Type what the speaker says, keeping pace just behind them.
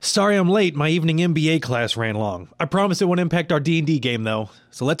Sorry I'm late, my evening MBA class ran long. I promise it won't impact our D&D game though,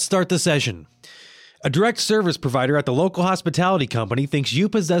 so let's start the session. A direct service provider at the local hospitality company thinks you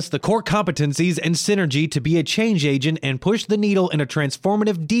possess the core competencies and synergy to be a change agent and push the needle in a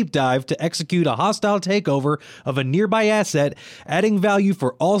transformative deep dive to execute a hostile takeover of a nearby asset, adding value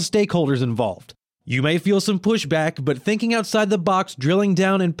for all stakeholders involved. You may feel some pushback, but thinking outside the box, drilling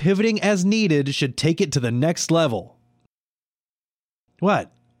down and pivoting as needed should take it to the next level.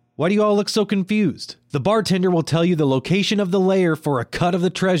 What? Why do you all look so confused? The bartender will tell you the location of the lair for a cut of the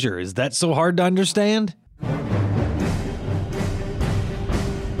treasure. Is that so hard to understand?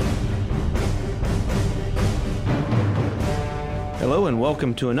 Hello and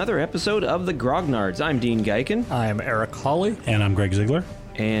welcome to another episode of the Grognards. I'm Dean Geiken. I am Eric Hawley. And I'm Greg Ziegler.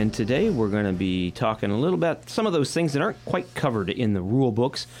 And today we're going to be talking a little about some of those things that aren't quite covered in the rule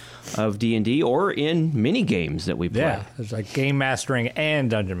books of D&D or in mini games that we play. Yeah, there's like game mastering and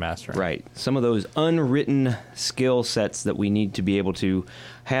dungeon mastering. Right. Some of those unwritten skill sets that we need to be able to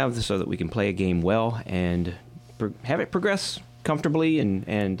have so that we can play a game well and have it progress comfortably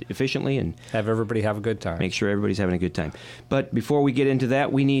and efficiently and have everybody have a good time. Make sure everybody's having a good time. But before we get into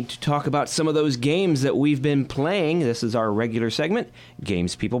that, we need to talk about some of those games that we've been playing. This is our regular segment,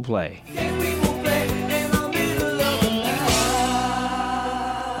 Games People Play.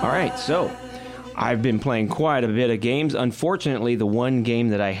 All right, so I've been playing quite a bit of games. Unfortunately, the one game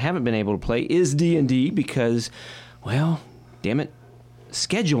that I haven't been able to play is D&D because, well, damn it,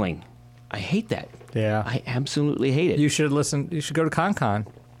 scheduling. I hate that. Yeah. I absolutely hate it. You should listen. You should go to ConCon.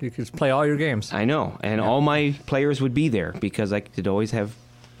 You could play all your games. I know, and all my players would be there because I could always have,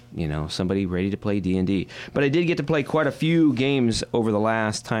 somebody ready to play D&D. But I did get to play quite a few games over the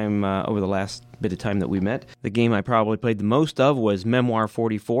last bit of time that we met. The game I probably played the most of was Memoir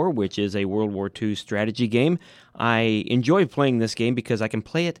 44, which is a World War II strategy game. I enjoy playing this game because I can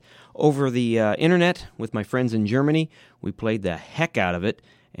play it over the internet with my friends in Germany. We played the heck out of it.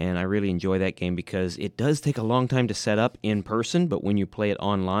 And I really enjoy that game because it does take a long time to set up in person, but when you play it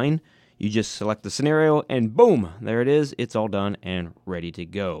online, you just select the scenario and boom, there it is. It's all done and ready to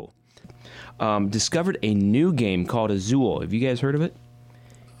go. Discovered a new game called Azul. Have you guys heard of it?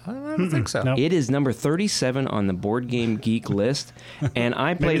 I don't think so. No. It is number 37 on the Board Game Geek list, and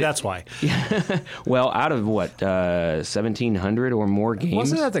I played Maybe that's why. Well, out of 1,700 or more games.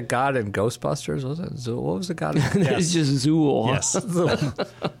 Wasn't that the god in Ghostbusters? Was it Zool? What was the god? It's just Zool. Yes.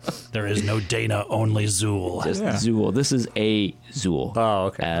 There is no Dana, only Zool. Just Zool. This is a Zool. Oh,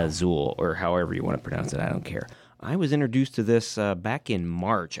 okay. Azul, or however you want to pronounce it. I don't care. I was introduced to this back in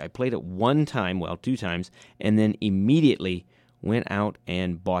March. I played it two times, and then immediately went out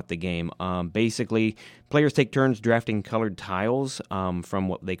and bought the game. Basically, players take turns drafting colored tiles from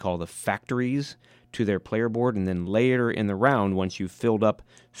what they call the factories to their player board, and then later in the round, once you've filled up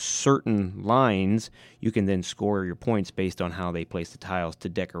certain lines, you can then score your points based on how they place the tiles to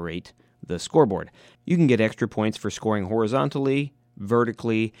decorate the scoreboard. You can get extra points for scoring horizontally,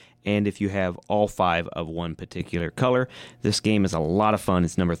 vertically, and if you have all 5 of one particular color. This game is a lot of fun.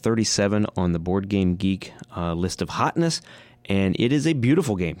 It's number 37 on the Board Game Geek list of hotness, and it is a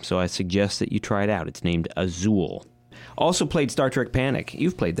beautiful game, so I suggest that you try it out. It's named Azul. Also played Star Trek Panic.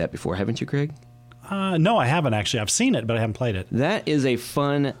 You've played that before, haven't you, Craig? No, I haven't actually. I've seen it, but I haven't played it. That is a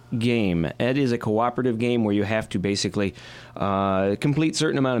fun game. It is a cooperative game where you have to basically complete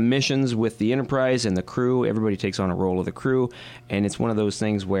certain amount of missions with the Enterprise and the crew. Everybody takes on a role of the crew, and it's one of those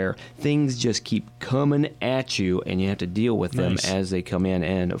things where things just keep coming at you, and you have to deal with them as they come in.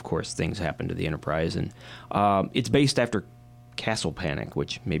 And, of course, things happen to the Enterprise. And it's based after Castle Panic,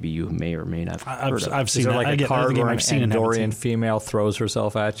 which maybe you may or may not have heard of. I've seen Is there that. like a card where an I've seen Andorian female throws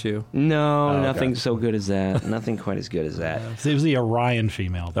herself at you? No, nothing so good as that. Nothing quite as good as that. It was the Orion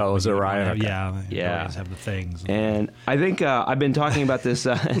female. Oh, it was Orion. Okay. Yeah. Yeah. Always have the things. And I think I've been talking about this.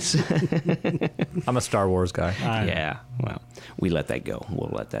 I'm a Star Wars guy. Yeah, well, we let that go. We'll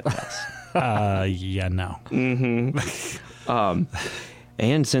let that pass. No. Mm-hmm.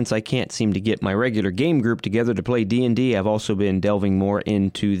 And since I can't seem to get my regular game group together to play D&D, I've also been delving more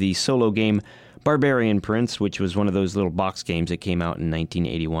into the solo game Barbarian Prince, which was one of those little box games that came out in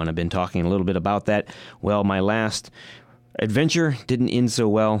 1981. I've been talking a little bit about that. Well, my last adventure didn't end so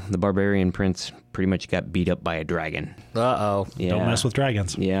well. The Barbarian Prince pretty much got beat up by a dragon. Uh-oh. Yeah. Don't mess with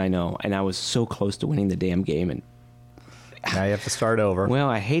dragons. Yeah, I know. And I was so close to winning the damn game. And Now you have to start over. well,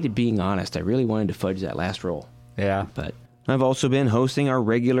 I hated being honest. I really wanted to fudge that last roll. Yeah. But I've also been hosting our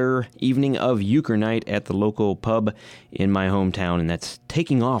regular evening of euchre night at the local pub in my hometown, and that's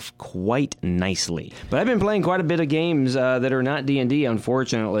taking off quite nicely. But I've been playing quite a bit of games that are not D&D,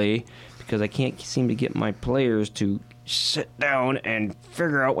 unfortunately, because I can't seem to get my players to sit down and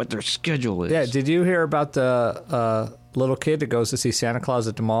figure out what their schedule is. Yeah, did you hear about the little kid that goes to see Santa Claus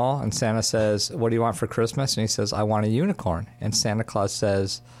at the mall, and Santa says, "What do you want for Christmas?" And he says, "I want a unicorn." And Santa Claus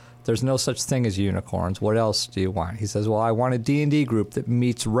says, "There's no such thing as unicorns. What else do you want?" He says, "Well, I want a D&D group that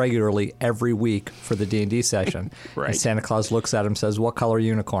meets regularly every week for the D&D session." Right. And Santa Claus looks at him and says, "What color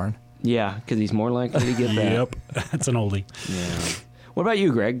unicorn?" Yeah, because he's more likely to get that. Yep, that's an oldie. Yeah. What about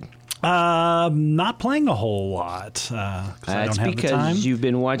you, Greg? Not playing a whole lot. 'Cause I don't have the time. Because you've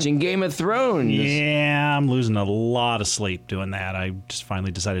been watching Game of Thrones. Yeah, I'm losing a lot of sleep doing that. I just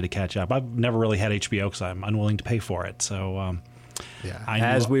finally decided to catch up. I've never really had HBO because I'm unwilling to pay for it. So,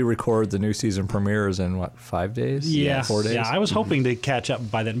 As we record, the new season premieres in, 5 days? Yeah, 4 days? Yeah, I was hoping to catch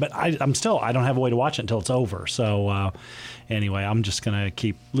up by then, but I don't have a way to watch it until it's over. So anyway, I'm just going to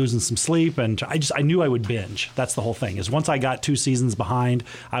keep losing some sleep, and I knew I would binge. That's the whole thing, is once I got 2 seasons behind,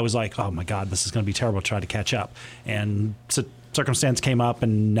 I was like, oh my God, this is going to be terrible to try to catch up. And so circumstance came up,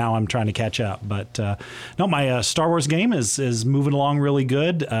 and now I'm trying to catch up. But no, my Star Wars game is moving along really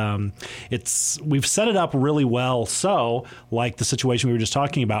good. We've set it up really well. So, like the situation we were just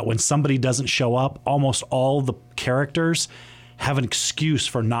talking about, when somebody doesn't show up, almost all the characters have an excuse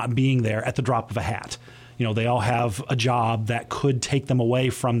for not being there at the drop of a hat. You know, they all have a job that could take them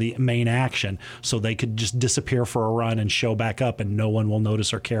away from the main action, so they could just disappear for a run and show back up, and no one will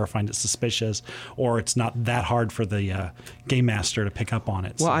notice or care or find it suspicious, or it's not that hard for the game master to pick up on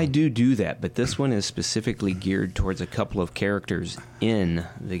it. Well, so. I do that, but this one is specifically geared towards a couple of characters in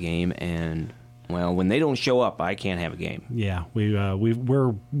the game, and well, when they don't show up, I can't have a game. Yeah,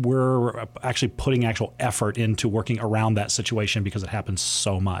 we're actually putting actual effort into working around that situation because it happens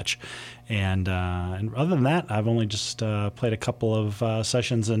so much. And other than that, I've only just played a couple of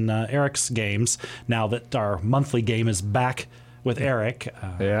sessions in Eric's games. Now that our monthly game is back with Eric,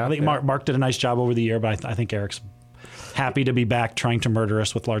 I think Mark did a nice job over the year, but I think Eric's happy to be back trying to murder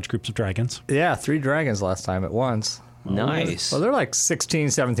us with large groups of dragons. Yeah, 3 dragons last time at once. Nice. Well, they're like 16th,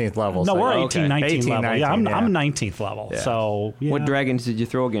 17th levels. No, so we're 18, 19 level. 19, yeah, I'm 19th yeah. level. Yeah. So, yeah. What dragons did you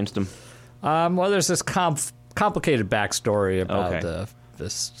throw against them? Well, there's this complicated backstory about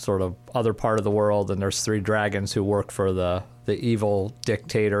this sort of other part of the world, and there's 3 dragons who work for the evil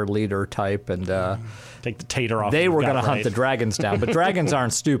dictator leader type, and take the tater off. They were going to hunt the dragons down, but dragons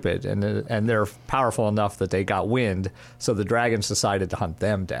aren't stupid, and they're powerful enough that they got wind, so the dragons decided to hunt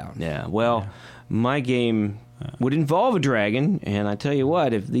them down. Yeah, well, my game would involve a dragon, and I tell you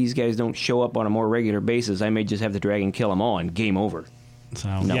what, if these guys don't show up on a more regular basis, I may just have the dragon kill them all and game over. So,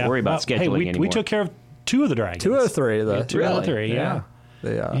 Not worry about scheduling anymore. We took care of 2 of the dragons. 2 of the 3. Two of the 3, yeah.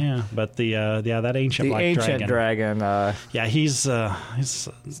 Yeah, but that ancient black ancient dragon. Yeah, he's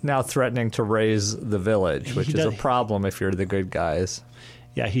now threatening to raise the village, which is a problem if you're the good guys.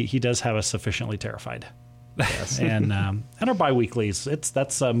 Yeah, he does have us sufficiently terrified. Yes. and our bi-weeklies,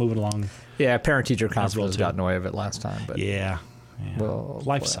 that's moving along. Yeah, parent-teacher conference well, got in the way of it last time. But yeah. Well,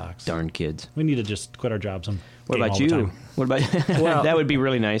 life sucks. Darn kids. We need to just quit our jobs and What game about all the you? time. What about Well, that would be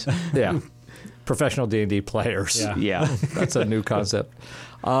really nice. Yeah, professional D&D players. Yeah. Yeah. That's a new concept.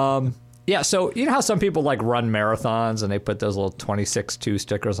 Yeah, so you know how some people like run marathons and they put those little 26-2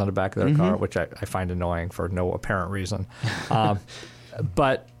 stickers on the back of their car, which I find annoying for no apparent reason.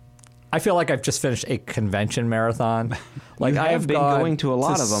 But I feel like I've just finished a convention marathon. Like You I have been gone going to a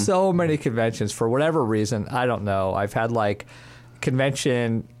lot of them. So many conventions for whatever reason. I don't know. I've had like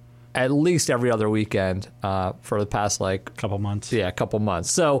convention at least every other weekend for the past like Couple months. Yeah, a couple months.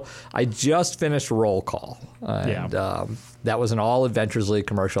 So I just finished Roll Call, and that was an All Adventures League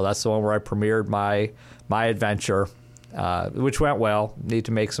commercial. That's the one where I premiered my adventure, which went well. Need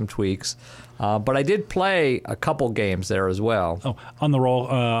to make some tweaks, but I did play a couple games there as well. Oh, on the roll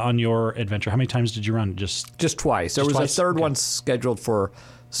on your adventure, how many times did you run? Just twice. There was twice? a third Okay. one scheduled for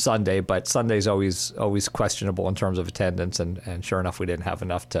Sunday, but Sunday's always questionable in terms of attendance, and sure enough, we didn't have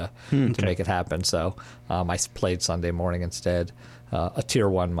enough to make it happen. So I played Sunday morning instead, a Tier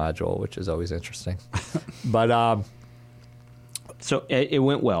 1 module, which is always interesting. But So it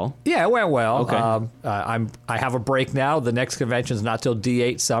went well. yeah, it went well. Okay. I have a break now. The next convention is not till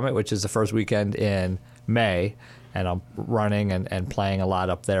D8 Summit, which is the first weekend in May, and I'm running and playing a lot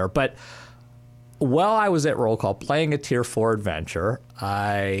up there. But while I was at Roll Call playing a Tier 4 adventure,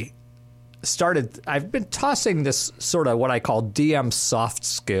 I've been tossing this sort of what I call DM soft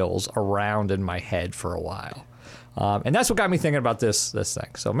skills around in my head for a while. And that's what got me thinking about this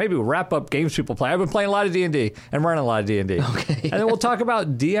thing. So maybe we'll wrap up games people play. I've been playing a lot of D&D and running a lot of D&D. Okay. And then we'll talk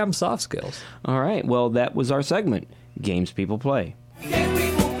about DM soft skills. All right. Well, that was our segment, Games People Play.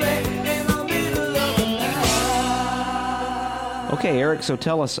 Okay, Eric, so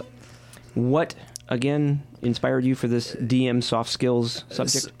tell us, what again inspired you for this DM soft skills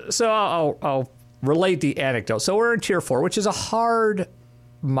subject? So I'll relate the anecdote. So we're in Tier 4, which is a hard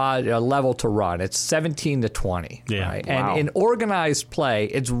level to run. It's 17 to 20. Yeah. Right? Wow. And in organized play,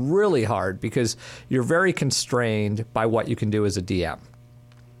 it's really hard because you're very constrained by what you can do as a DM.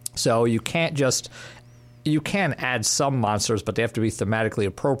 So you can add some monsters, but they have to be thematically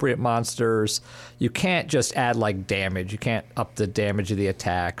appropriate monsters. You can't just add like damage. You can't up the damage of the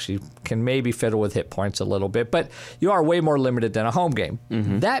attacks. You can maybe fiddle with hit points a little bit, but you are way more limited than a home game.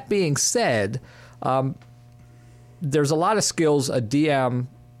 Mm-hmm. That being said, there's a lot of skills a DM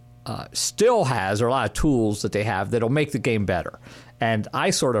still has, or a lot of tools that they have that'll make the game better. And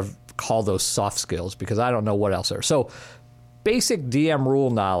I sort of call those soft skills because I don't know what else are. So basic DM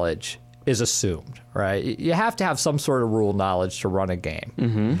rule knowledge is assumed, right? You have to have some sort of rule knowledge to run a game.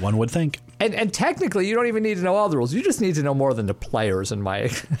 Mm-hmm. One would think. And technically, you don't even need to know all the rules. You just need to know more than the players, in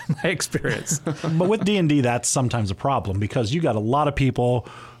my experience. But with D&D, that's sometimes a problem because you got a lot of people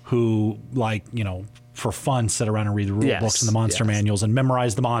who, like, for fun, sit around and read the rule books and the monster manuals and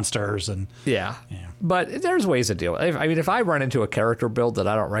memorize the monsters. And yeah. But there's ways to deal with it. I mean, if I run into a character build that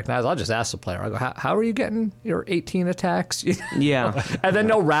I don't recognize, I'll just ask the player. I go, how are you getting your 18 attacks? Yeah. And then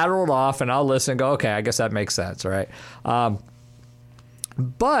they'll rattle it off, and I'll listen and go, okay, I guess that makes sense, right?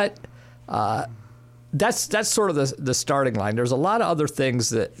 But that's sort of the starting line. There's a lot of other things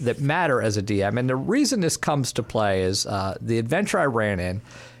that matter as a DM. And the reason this comes to play is the adventure I ran in,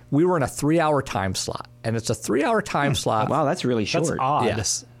 we were in a 3-hour time slot. And it's a 3-hour time slot. Wow, that's really short. that's odd.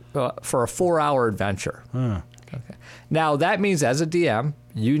 Yes. For a 4-hour adventure. Okay. Now, that means as a DM,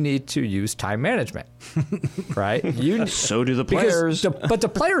 you need to use time management, right? So do the players. But the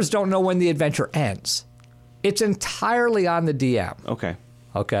players don't know when the adventure ends. It's entirely on the DM.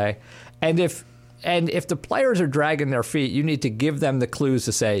 Okay? And if the players are dragging their feet, you need to give them the clues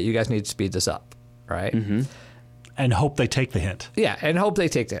to say, you guys need to speed this up, right? Mm-hmm. And hope they take the hint. Yeah, and hope they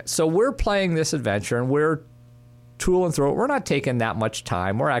take that. So we're playing this adventure, and we're tooling through it. We're not taking that much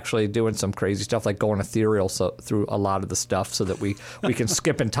time. We're actually doing some crazy stuff like going ethereal through a lot of the stuff so that we can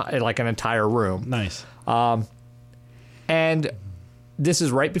skip like an entire room. Nice. And this is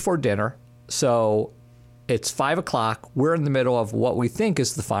right before dinner, so it's 5 o'clock. We're in the middle of what we think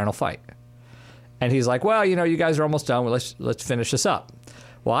is the final fight. And he's like, well, you guys are almost done. Let's finish this up.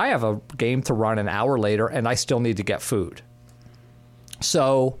 Well, I have a game to run an hour later, and I still need to get food.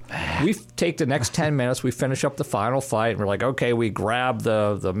 So we take the next 10 minutes, we finish up the final fight, and we're like, okay, we grab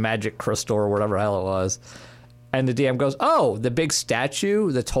the magic crystal or whatever the hell it was. And the DM goes, oh, the big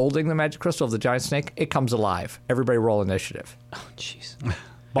statue that's holding the magic crystal of the giant snake, it comes alive. Everybody roll initiative. Oh, jeez.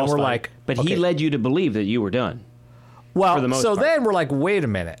 And we're like... But okay. he led you to believe that you were done. Well, for the most part. Then we're like, wait a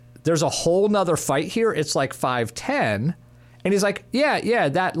minute. There's a whole nother fight here. It's like 5:10. And he's like, yeah,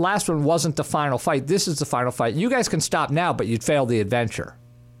 that last one wasn't the final fight. This is the final fight. You guys can stop now, but you'd fail the adventure.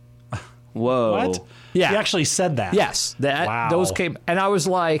 Whoa. What? Yeah. He actually said that. Yes. Wow. Those came. And I was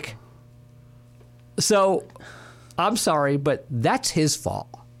like, so I'm sorry, but that's his fault.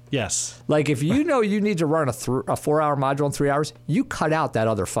 Yes. Like, if you know you need to run a 4-hour module in 3 hours, you cut out that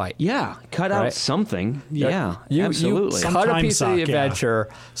other fight. Yeah, cut out Right? something. You Absolutely. cut a Time piece of the suck, yeah. adventure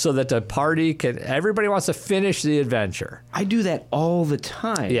so that the party can. Everybody wants to finish the adventure. I do that all the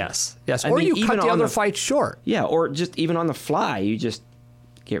time. Yes. I Or mean, you even cut the on other fight short. Yeah, or just even on the fly, you just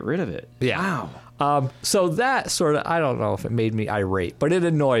get rid of it. Yeah. Wow. So that sort of, I don't know if it made me irate, but it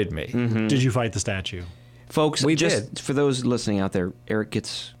annoyed me. Mm-hmm. Did you fight the statue? Folks, We just did. for those listening out there, Eric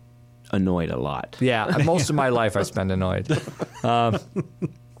gets annoyed a lot. Yeah, most of my life I spend annoyed.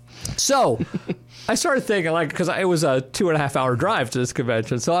 So I started thinking, like, because it was a 2.5 hour drive to this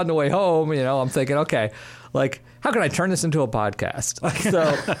convention. So on the way home, I'm thinking, okay, like, how can I turn this into a podcast?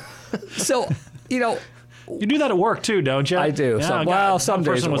 So You do that at work too, don't you? I do. Yeah, Some one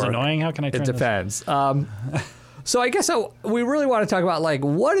days person at was work. annoying. How can I turn It this? depends. So I guess we really want to talk about, like,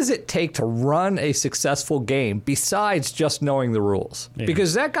 what does it take to run a successful game besides just knowing the rules? Yeah.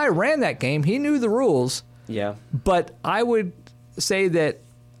 Because that guy ran that game. He knew the rules. Yeah. But I would say that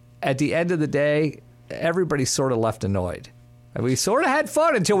at the end of the day, everybody sort of left annoyed. And we sort of had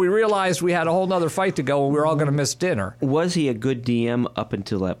fun until we realized we had a whole nother fight to go and we were all going to miss dinner. Was he a good DM up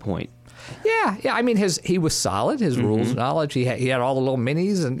until that point? Yeah. I mean, he was solid. His rules knowledge. He had all the little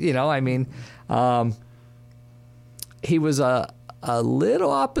minis, and he was a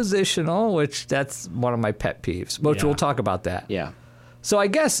little oppositional, which that's one of my pet peeves. But Yeah. we'll talk about that. Yeah. So I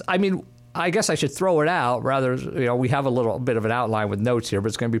guess I should throw it out. Rather, we have a little bit of an outline with notes here, but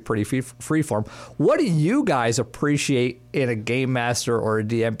it's going to be pretty free form. What do you guys appreciate in a game master or a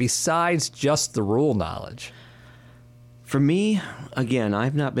DM besides just the rule knowledge? For me, again,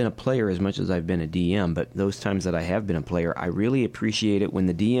 I've not been a player as much as I've been a DM, but those times that I have been a player, I really appreciate it when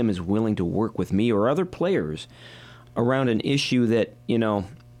the DM is willing to work with me or other players around an issue that,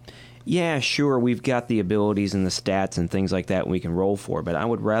 yeah, sure, we've got the abilities and the stats and things like that we can roll for, but I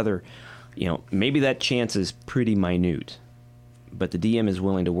would rather, maybe that chance is pretty minute, but the DM is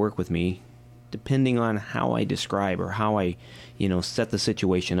willing to work with me depending on how I describe or how I, set the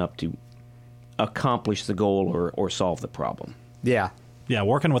situation up to accomplish the goal or solve the problem. Yeah. Yeah,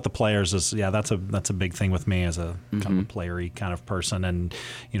 working with the players is that's a big thing with me as a kind of a playery kind of person, and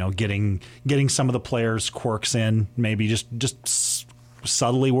getting some of the players' quirks in, maybe just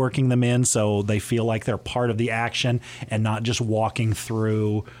subtly working them in so they feel like they're part of the action and not just walking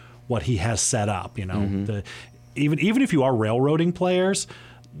through what he has set up. Even if you are railroading players,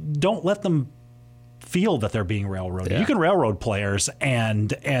 don't let them feel that they're being railroaded. Yeah. You can railroad players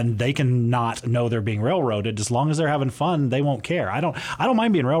and they can not know they're being railroaded. As long as they're having fun, they won't care. I don't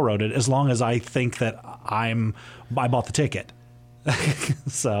mind being railroaded as long as I think that I bought the ticket.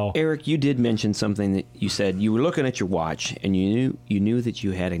 So Eric, you did mention something that you said you were looking at your watch and you knew that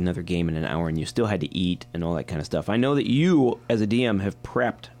you had another game in an hour and you still had to eat and all that kind of stuff. I know that you as a DM have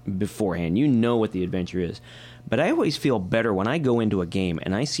prepped beforehand. You know what the adventure is. But I always feel better when I go into a game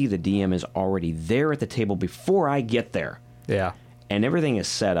and I see the DM is already there at the table before I get there. Yeah. And everything is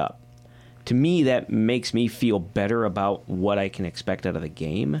set up. To me, that makes me feel better about what I can expect out of the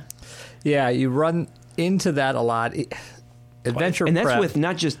game. Yeah, you run into that a lot. Adventure And that's prep, with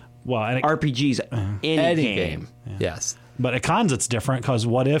not just RPGs, any game. Yeah. Yes. But at cons, it's different because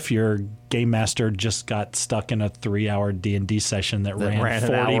what if your game master just got stuck in a 3-hour D&D session that ran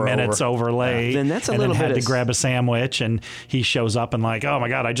 40 minutes over late, then that's a and little then had bit to grab a sandwich, and he shows up and like, oh my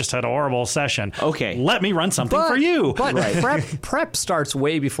god, I just had a horrible session. Okay, let me run something for you. But prep starts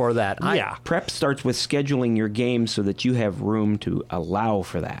way before that. Prep starts with scheduling your game so that you have room to allow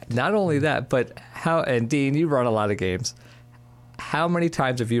for that. Not only that, but and Dean, you run a lot of games. How many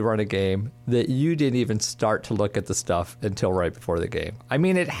times have you run a game that you didn't even start to look at the stuff until right before the game? I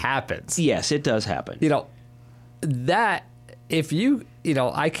mean, it happens. Yes, it does happen. That if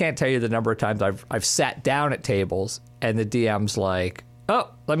I can't tell you the number of times I've sat down at tables and the DM's like, oh,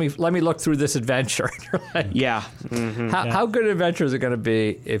 let me look through this adventure. You're like, yeah. How good an adventure is it going to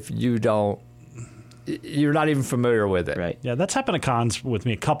be if you're not even familiar with it? Right. Yeah, that's happened at cons with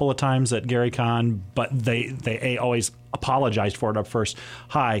me a couple of times at Gary Con, but they always apologized for it up first.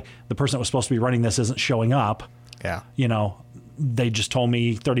 Hi, the person that was supposed to be running this isn't showing up. Yeah. They just told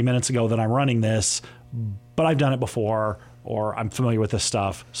me 30 minutes ago that I'm running this, but I've done it before, or I'm familiar with this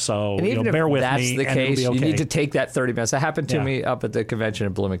stuff. So bear with me. That's the case. You need to take that 30 minutes. That happened to me up at the convention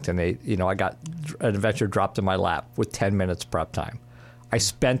in Bloomington. I got an adventure dropped in my lap with 10 minutes prep time. I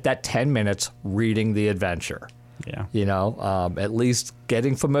spent that 10 minutes reading the adventure. Yeah. At least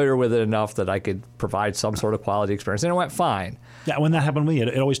getting familiar with it enough that I could provide some sort of quality experience. And it went fine. Yeah, when that happened to me,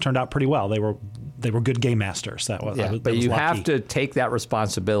 it always turned out pretty well. They were good game masters. But you have to take that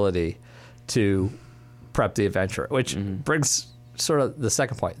responsibility to prep the adventure, which brings sort of the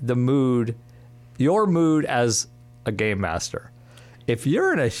second point, the mood, your mood as a game master. If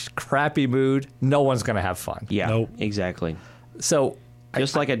you're in a crappy mood, no one's going to have fun. Yeah, Nope. Exactly. So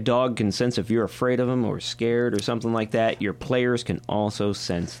just like a dog can sense if you're afraid of him or scared or something like that, your players can also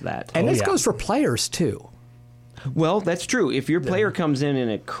sense that. And this goes for players, too. Well, that's true. If your player comes in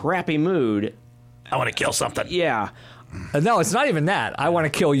a crappy mood, I want to kill something. Yeah. No, it's not even that. I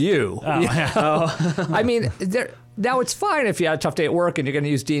want to kill you. I mean, now it's fine if you had a tough day at work and you're going to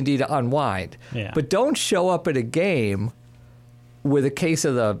use D&D to unwind. Yeah. But don't show up at a game with a case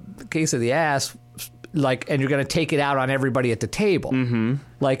of the ass, and you're going to take it out on everybody at the table. Mm-hmm.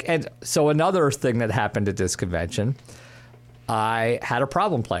 And so another thing that happened at this convention, I had a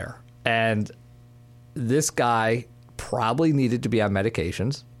problem player, and this guy probably needed to be on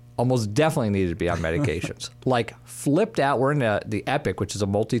medications. Almost definitely needed to be on medications. Flipped out. We're in the Epic, which is a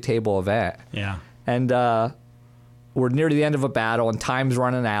multi-table event. Yeah. And we're near the end of a battle, and time's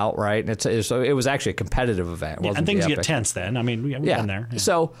running out, right? And it was actually a competitive event. And things get tense then. I mean, we've been there. Yeah.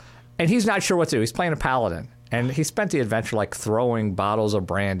 So, and he's not sure what to do. He's playing a paladin. And he spent the adventure throwing bottles of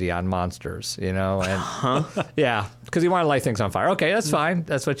brandy on monsters, and yeah, because he wanted to light things on fire. Okay, that's fine.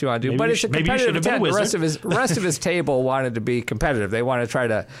 That's what you want to do. But it's a competitive event. The rest of his table wanted to be competitive. They wanted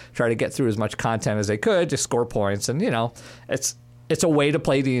to try to get through as much content as they could to score points. And it's a way to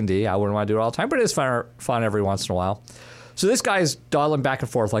play D&D. I wouldn't want to do it all the time, but it's fun every once in a while. So this guy's dialing back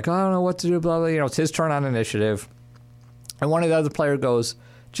and forth, I don't know what to do. Blah blah. It's his turn on initiative, and one of the other player goes,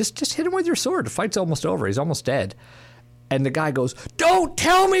 Just hit him with your sword. The fight's almost over. He's almost dead. And the guy goes, don't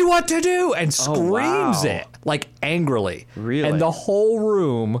tell me what to do, and screams it. like angrily. Really? And the whole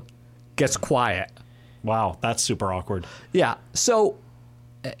room gets quiet. Wow, that's super awkward. Yeah. So,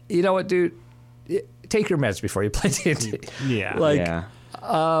 you know what, dude? Take your meds before you play D&D. Yeah. Like, yeah.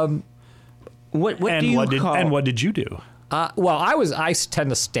 What and do you what call? and what did you do? well, I tend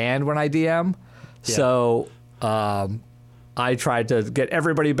to stand when I DM. Yeah. So, I tried to get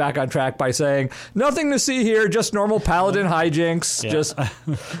everybody back on track by saying, nothing to see here, just normal paladin hijinks. Yeah. Just, and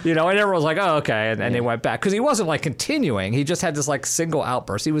everyone was like, oh, okay. And they went back. Because he wasn't like continuing. He just had this like single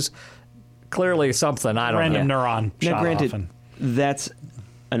outburst. He was clearly something. I don't Random know. neuron Now, shot granted, off. And, that's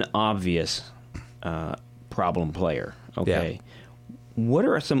an obvious problem player. Okay. What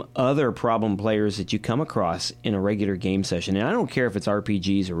are some other problem players that you come across in a regular game session? And I don't care if it's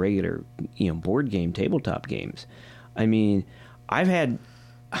RPGs or regular, board game, tabletop games. I mean, I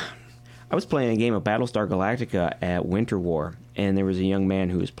was playing a game of Battlestar Galactica at Winter War, and there was a young man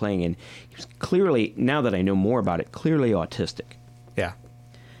who was playing, and he was clearly, now that I know more about it, clearly autistic. Yeah.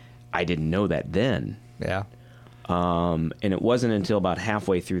 I didn't know that then. Yeah. And it wasn't until about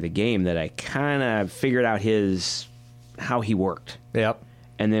halfway through the game that I kind of figured out how he worked. Yep.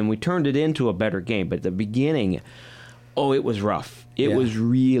 And then we turned it into a better game. But at the beginning, it was rough. It was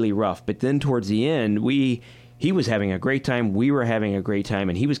really rough. But then towards the end, he was having a great time. We were having a great time.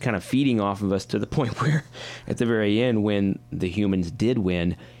 And he was kind of feeding off of us to the point where at the very end, when the humans did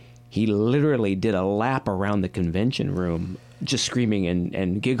win, he literally did a lap around the convention room, just screaming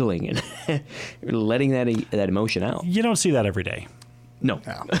and giggling and letting that emotion out. you don't see that every day. No.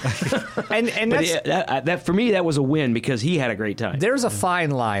 And But that's, that for me, that was a win because he had a great time. there's a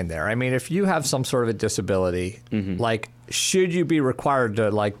fine line there. I mean, if you have some sort of a disability, like, should you be required to,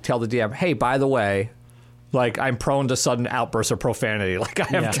 like, tell the DM, hey, by the way, like, I'm prone to sudden outbursts of profanity, like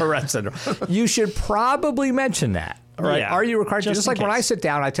I have Tourette's syndrome. You should probably mention that. Right? Yeah. Are you required to? Just like in when I case. sit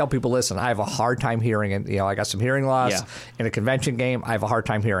down, I tell people, listen, I have a hard time hearing, and I got some hearing loss Yeah. in a convention game. I have a hard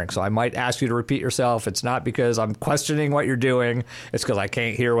time hearing, so I might ask you to repeat yourself. It's not because I'm questioning what you're doing; it's because I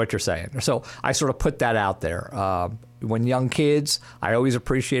can't hear what you're saying. So I sort of put that out there. When young kids, I always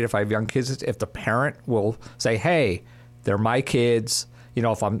appreciate if I have young kids, if the parent will say, "Hey, they're my kids."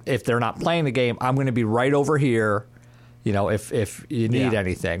 If they're not playing the game, I'm going to be right over here. If you need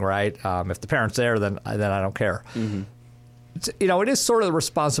anything, right? If the parent's there, then I don't care. Mm-hmm. It is sort of the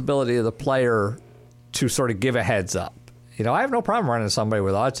responsibility of the player to sort of give a heads up. I have no problem running into somebody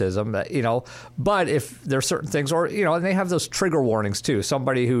with autism, but if there's certain things, or, and they have those trigger warnings too.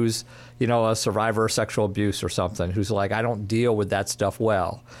 Somebody who's, a survivor of sexual abuse or something, who's like, I don't deal with that stuff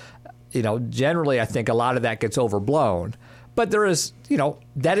well. Generally, I think a lot of that gets overblown. But there is,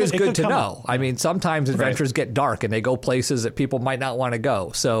 that is good to know. I mean, sometimes adventures get dark and they go places that people might not want to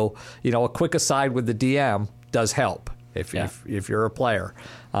go. So, a quick aside with the DM does help if you're a player.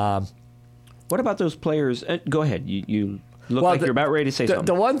 What about those players? Go ahead. You look like you're about ready to say something.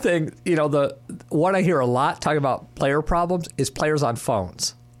 The one thing, what I hear a lot talking about player problems is players on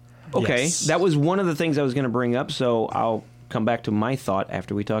phones. Okay. Yes. That was one of the things I was going to bring up, so I'll come back to my thought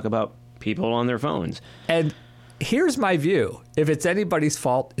after we talk about people on their phones. And here's my view. If it's anybody's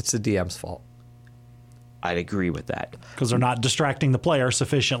fault, it's the DM's fault. I'd agree with that. Because they're not distracting the player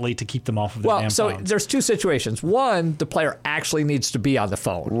sufficiently to keep them off of the damn so phones. there's two situations. One, the player actually needs to be on the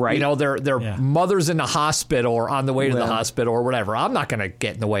phone. Right. Their mother's in the hospital or on the way to the hospital or whatever. I'm not going to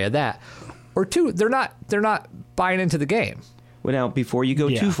get in the way of that. Or two, they're not buying into the game. Well, now, before you go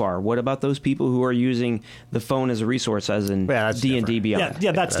too far, what about those people who are using the phone as a resource, as in D&D Beyond?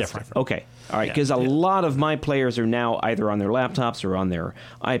 Yeah, that's different. Okay. All right. Because a lot of my players are now either on their laptops or on their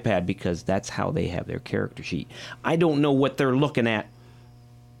iPad because that's how they have their character sheet. I don't know what they're looking at,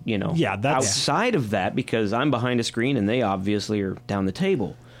 outside of that because I'm behind a screen and they obviously are down the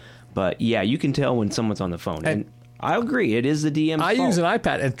table. But, you can tell when someone's on the phone. And I agree. It is the DM's fault. I use an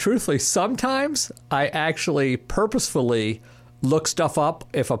iPad, and truthfully, sometimes I actually purposefully look stuff up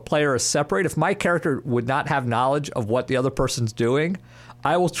if a player is separate. If my character would not have knowledge of what the other person's doing,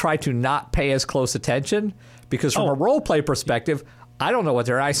 I will try to not pay as close attention because from a role play perspective, I don't know what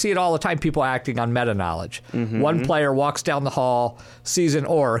they're. I see it all the time. People acting on meta knowledge. One player walks down the hall, sees an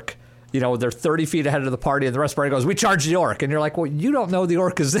orc. They're 30 feet ahead of the party, and the rest of the party goes, "We charge the orc," and you're like, "Well, you don't know the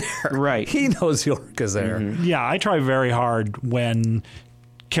orc is there, right? He knows the orc is there." Yeah, I try very hard when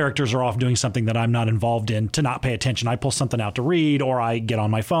characters are off doing something that I'm not involved in to not pay attention. I pull something out to read, or I get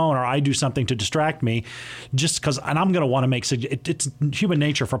on my phone, or I do something to distract me just because, and I'm going to want to make, it's human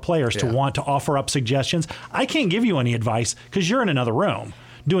nature for players to want to offer up suggestions. I can't give you any advice because you're in another room.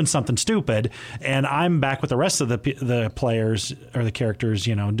 doing something stupid, and I'm back with the rest of the players or the characters,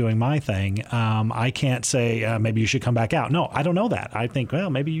 doing my thing. I can't say maybe you should come back out. No, I don't know that. I think, well,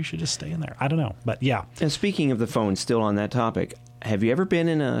 maybe you should just stay in there. I don't know, but yeah. And speaking of the phone, still on that topic, have you ever been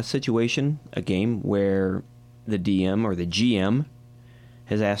in a situation, a game, where the DM or the GM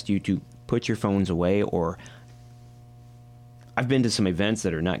has asked you to put your phones away? Or I've been to some events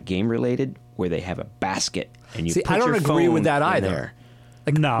that are not game related where they have a basket and you put I don't your agree phone with that in either. there.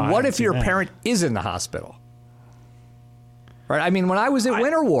 Like, No, what if your parent is in the hospital? Right? I mean, when I was at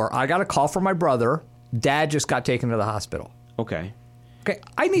Winter War, I got a call from my brother. Dad just got taken to the hospital. Okay. Okay,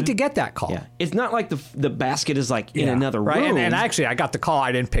 I need to get that call. Yeah. It's not like the basket is like in another right? room. And actually, I got the call.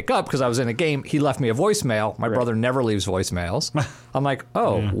 I didn't pick up because I was in a game. He left me a voicemail. My brother never leaves voicemails. I'm like,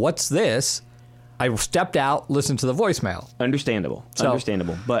 what's this? I stepped out, listened to the voicemail. Understandable.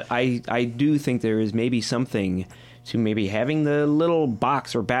 But I do think there is maybe something to maybe having the little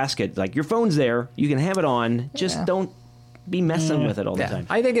box or basket. Like, your phone's there. You can have it on. Just don't be messing with it all the time.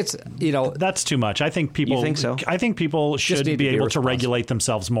 I think it's, that's too much. I think people. You think so? I think people should need to be be able to responsible. regulate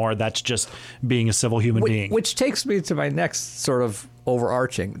themselves more. That's just being a civil human being. Which takes me to my next sort of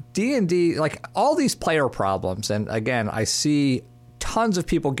overarching. D&D, like all these player problems, and again, I see tons of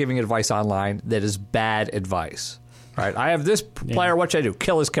people giving advice online that is bad advice. Right, I have this player. What should I do?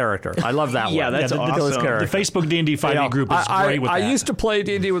 Kill his character. I love that one. Yeah, that's Kill his awesome. character. The Facebook D&D 5e group is great with that. I used to play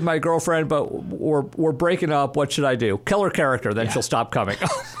D&D with my girlfriend, but we're breaking up. What should I do? Kill her character, then she'll stop coming.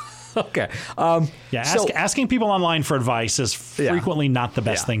 Okay. Asking people online for advice is frequently not the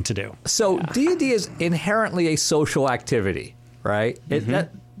best thing to do. So D&D is inherently a social activity, right?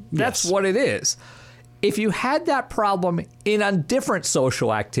 That's what it is. If you had that problem in a different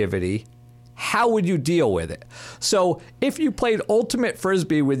social activity, how would you deal with it? So if you played Ultimate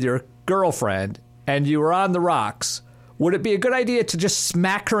Frisbee with your girlfriend and you were on the rocks, would it be a good idea to just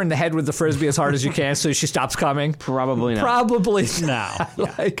smack her in the head with the Frisbee as hard as you can so she stops coming? Probably not. Probably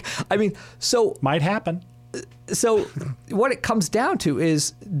not. So might happen. So what it comes down to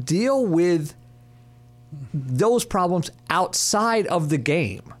is deal with those problems outside of the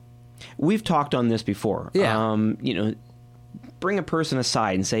game. We've talked on this before. Yeah. Bring a person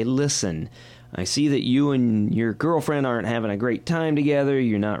aside and say, listen, I see that you and your girlfriend aren't having a great time together.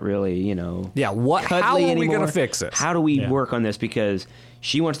 You're not really, How cuddly are we anymore. going to fix this? How do we work on this? Because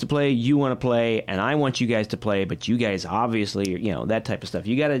she wants to play, you want to play, and I want you guys to play, but you guys obviously, that type of stuff.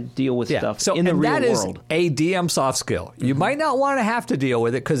 You got to deal with stuff in the real world. That world. is a DM soft skill. You might not want to have to deal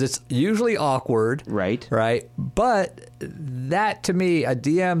with it because it's usually awkward. Right. But that, to me, a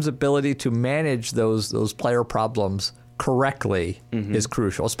DM's ability to manage those player problems correctly is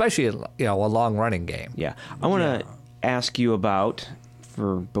crucial, especially in a long-running game. Yeah. I want to ask you about,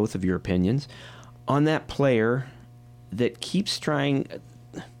 for both of your opinions, on that player that keeps trying.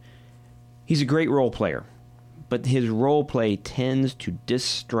 He's a great role player, but his role play tends to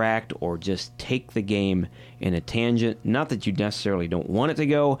distract or just take the game in a tangent. Not that you necessarily don't want it to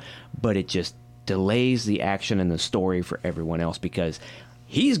go, but it just delays the action and the story for everyone else because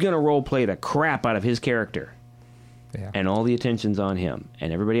he's going to role play the crap out of his character. Yeah. And all the attention's on him.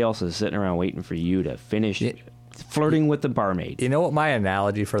 And everybody else is sitting around waiting for you to finish flirting with the barmaid. You know what my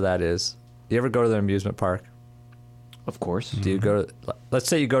analogy for that is? You ever go to the amusement park? Of course. Do you go to, let's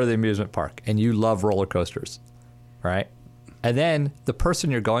say you go to the amusement park and you love roller coasters, right? And then the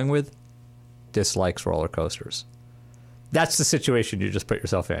person you're going with dislikes roller coasters. That's the situation you just put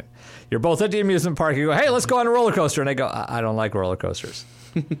yourself in. You're both at the amusement park. You go, hey, let's go on a roller coaster. And they go, I don't like roller coasters.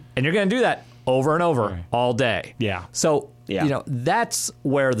 And you're going to do that over and over all day. Yeah. So, that's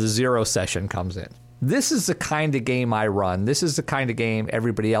where the zero session comes in. This is the kind of game I run. This is the kind of game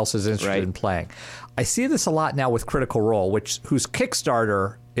everybody else is interested in playing. I see this a lot now with Critical Role, whose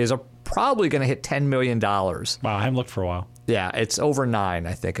Kickstarter is probably going to hit $10 million. Wow, I haven't looked for a while. Yeah, it's over 9,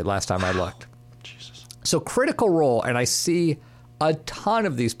 I think, last time I looked. Jesus. So Critical Role, and I see a ton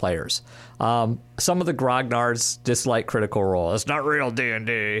of these players. Some of the Grognards dislike Critical Role. It's not real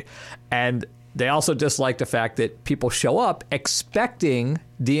D&D. And they also dislike the fact that people show up expecting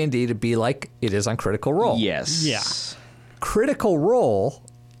D&D to be like it is on Critical Role. Yes. Yeah. Critical Role,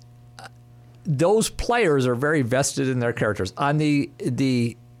 those players are very vested in their characters. On the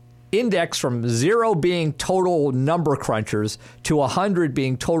index from 0 being total number crunchers to 100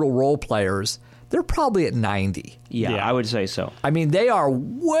 being total role players, they're probably at 90. Yeah, I would say so. I mean, there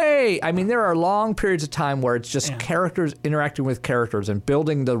are long periods of time where it's just characters interacting with characters and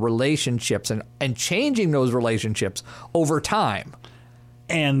building the relationships and changing those relationships over time.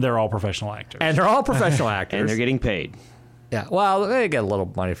 And they're all professional actors. And they're all professional actors. And they're getting paid. Yeah, well, they get a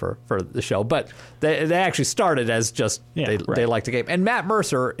little money for the show, but they actually started as just they like the game. And Matt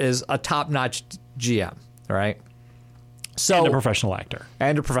Mercer is a top-notch GM, right? So, and a professional actor.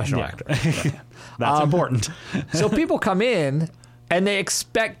 And a professional actor. Right. That's important. So people come in, and they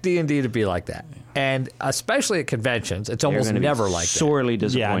expect D&D to be like that. And especially at conventions, it's almost never like that. Sorely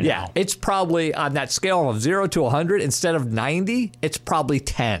disappointed. Yeah, it's probably on that scale of 0 to 100, instead of 90, it's probably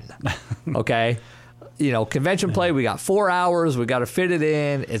 10, okay? Convention play, we got 4 hours. We got to fit it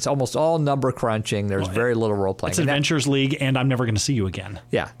in. It's almost all number crunching. There's very little role playing. It's Adventures League, and I'm never going to see you again.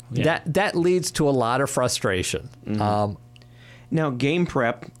 Yeah. That leads to a lot of frustration. Mm-hmm. Now, game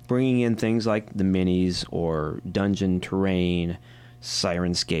prep, bringing in things like the minis or dungeon terrain,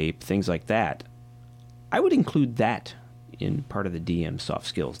 Sirenscape, things like that, I would include that in part of the DM soft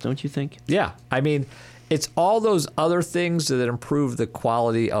skills, don't you think? Yeah. I mean, it's all those other things that improve the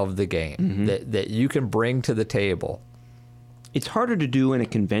quality of the game that you can bring to the table. It's harder to do in a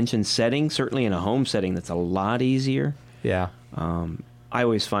convention setting. Certainly in a home setting, that's a lot easier. Yeah. I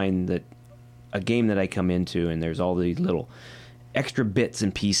always find that a game that I come into and there's all these little extra bits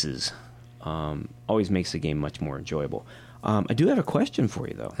and pieces always makes the game much more enjoyable. I do have a question for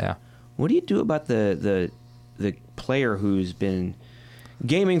you, though. Yeah. What do you do about the player who's been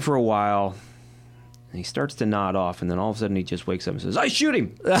gaming for a while, and he starts to nod off, and then all of a sudden he just wakes up and says, I shoot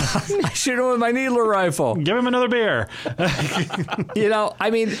him! I shoot him with my needler rifle. Give him another beer. I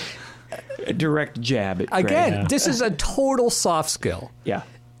mean... A direct jab at Greg. Again, this is a total soft skill. Yeah.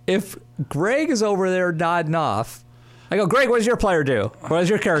 If Greg is over there nodding off, I go, Greg, what does your player do? What does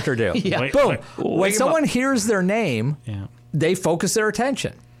your character do? Boom. When someone hears their name, they focus their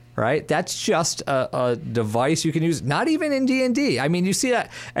attention. Right? That's just a device you can use, not even in D&D. I mean, you see that,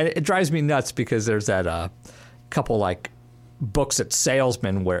 and it drives me nuts because there's that couple books that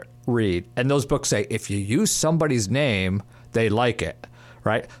salesmen read, and those books say, if you use somebody's name, they like it,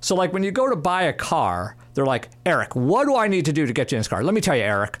 right? So when you go to buy a car, they're like, Eric, what do I need to do to get you in this car? Let me tell you,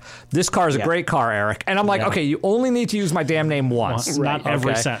 Eric, this car is a great car, Eric. And I'm like, okay, you only need to use my damn name once. Not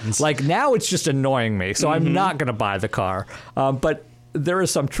every sentence. Now it's just annoying me, so I'm not going to buy the car. But there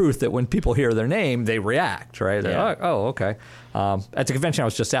is some truth that when people hear their name, they react, right? Yeah. Oh, okay. At the convention I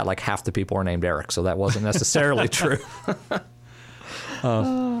was just at, half the people were named Eric, so that wasn't necessarily true.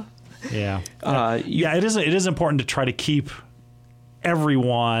 Yeah. It is important to try to keep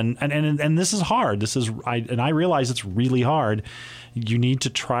everyone, and this is hard. I realize it's really hard. You need to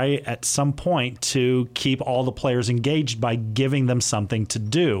try at some point to keep all the players engaged by giving them something to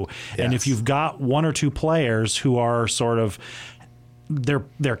do. Yes. And if you've got one or two players who are sort of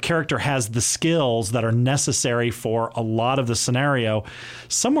their character has the skills that are necessary for a lot of the scenario,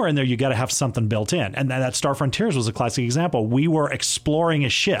 somewhere in there you got to have something built in. And that Star Frontiers was a classic example. We were exploring a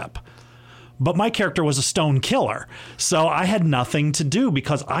ship, but my character was a stone killer. So I had nothing to do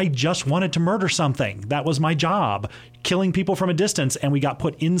because I just wanted to murder something. That was my job, killing people from a distance, and we got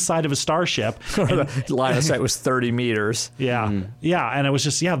put inside of a starship. The line of sight was 30 meters. Yeah. Yeah, and it was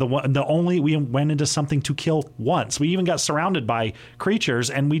just, we went into something to kill once. We even got surrounded by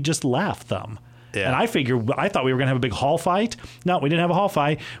creatures, and we just left them. Yeah. And I thought we were going to have a big hall fight. No, we didn't have a hall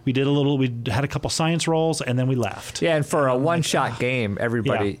fight. We had a couple science rolls, and then we left. Yeah, and for a one-shot game,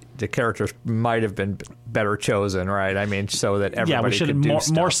 the characters might have been better chosen, right? I mean, so that everybody we should could do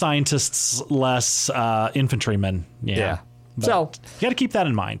have more scientists, less infantrymen. Yeah. So you got to keep that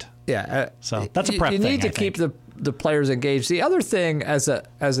in mind. Yeah. So that's a prep thing. You need to keep the players engaged. The other thing, as a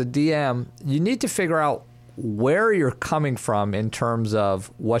DM, you need to figure out where you're coming from in terms of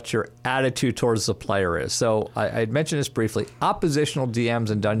what your attitude towards the player is. So I mentioned this briefly. Oppositional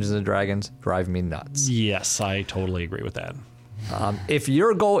DMs in Dungeons & Dragons drive me nuts. Yes, I totally agree with that. If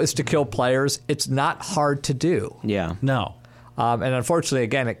your goal is to kill players, it's not hard to do. Yeah. No. And unfortunately,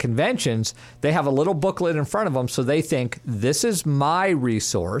 again, at conventions, they have a little booklet in front of them, so they think, this is my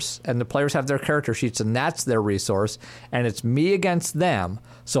resource, and the players have their character sheets, and that's their resource, and it's me against them.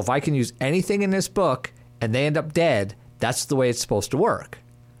 So if I can use anything in this book and they end up dead, that's the way it's supposed to work.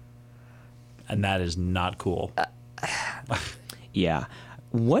 And that is not cool. Yeah.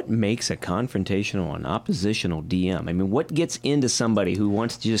 What makes a confrontational and oppositional DM? I mean, what gets into somebody who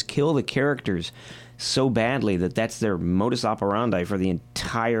wants to just kill the characters so badly that that's their modus operandi for the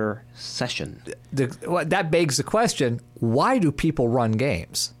entire session? That begs the question, why do people run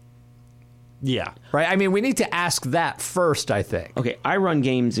games? Yeah. Right? I mean, we need to ask that first, I think. Okay, I run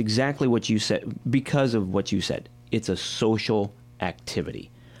games exactly what you said, because of what you said. It's a social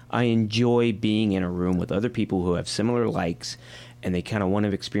activity. I enjoy being in a room with other people who have similar likes, and they kind of want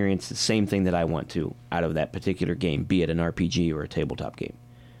to experience the same thing that I want to out of that particular game, be it an RPG or a tabletop game.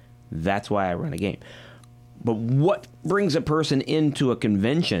 That's why I run a game. But what brings a person into a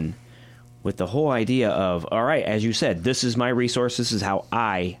convention with the whole idea of, all right, as you said, this is my resource, this is how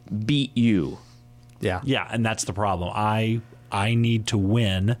I beat you. Yeah. Yeah, and that's the problem. I need to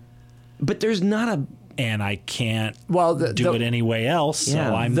win, But there's not a... and I can't Well, do it any way else, Yeah.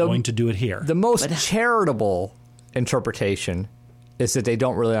 so I'm going to do it here. The most charitable interpretation is that they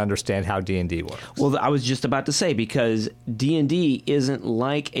don't really understand how D&D works. Well, I was just about to say, because D&D isn't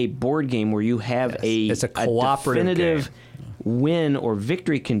like a board game where you have It's a cooperative definitive win or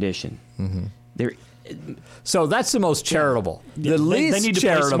victory condition. Mm-hmm. There, So that's the most charitable. Yeah, The they least need to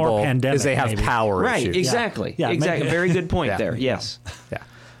play some more charitable Pandemic, is they have maybe. power right, issues. exactly. Yeah, exactly. maybe. Very good point Yeah. there, yes. Yeah.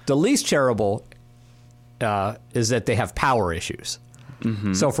 The least charitable is that they have power issues.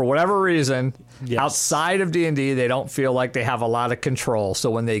 So for whatever reason, Yes. outside of D&D, they don't feel like they have a lot of control. So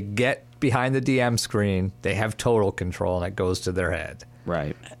when they get behind the DM screen, they have total control, and it goes to their head.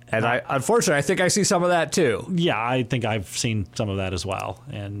 Right. And unfortunately, I think I see some of that too. Yeah, I think I've seen some of that as well,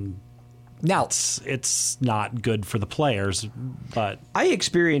 and Now, it's not good for the players, but I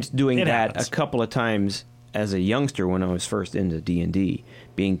experienced doing It that happens. a couple of times as a youngster when I was first into D&D,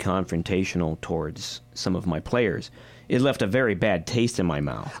 being confrontational towards some of my players. It left a very bad taste in my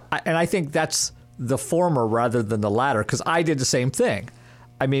mouth. and I think that's the former rather than the latter, because I did the same thing.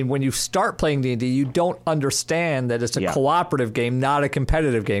 I mean, when you start playing D&D, you don't understand that it's a Yeah. cooperative game, not a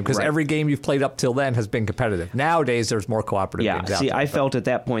competitive game, because Right. every game you've played up till then has been competitive. Nowadays, there's more cooperative Yeah, games out see, there. I felt at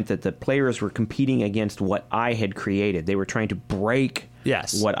that point that the players were competing against what I had created. They were trying to break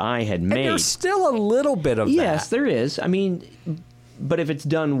Yes. what I had And made. there's still a little bit of Yes, that. there is. I mean, but if it's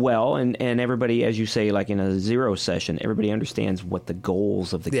done well and everybody, as you say, like in a zero session, everybody understands what the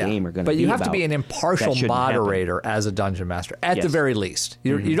goals of the game are going to be. But you have to about, be an impartial that shouldn't happen. moderator as a dungeon master, at the Yes. very least.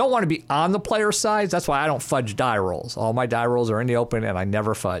 You don't want to be on the player's side. That's why I don't fudge die rolls. All my die rolls are in the open, and I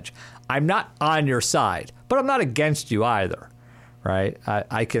never fudge. I'm not on your side, but I'm not against you either, right?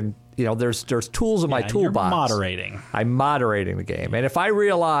 I can, there's tools in my yeah, you're toolbox. moderating. I'm moderating the game. And if I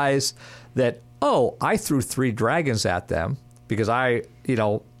realize that, I threw 3 dragons at them because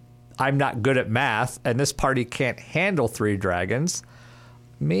I'm not good at math and this party can't handle 3 dragons,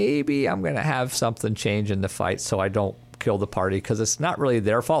 maybe I'm going to have something change in the fight so I don't kill the party, because it's not really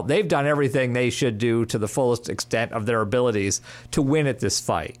their fault. They've done everything they should do to the fullest extent of their abilities to win at this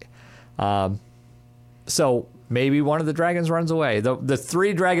fight. So maybe one of the dragons runs away. The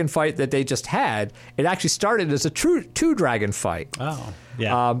 3-dragon fight that they just had, it actually started as a true 2-dragon fight. Oh,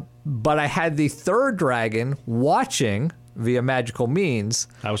 yeah. But I had the 3rd dragon watching via magical means,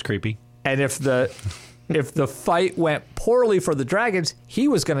 That was creepy. and if the fight went poorly for the dragons, he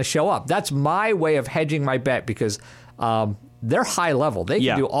was going to show up. That's my way of hedging my bet, because they're high level. They can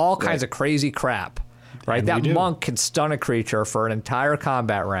Yeah, do all kinds right. of crazy crap. Right? And That we do. monk can stun a creature for an entire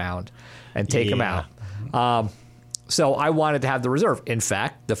combat round and take him Yeah. out. So I wanted to have the reserve. In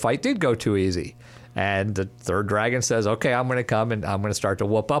fact, the fight did go too easy. And the 3rd dragon says, okay, I'm going to come and I'm going to start to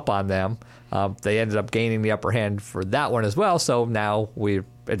whoop up on them. They ended up gaining the upper hand for that one as well. So now we're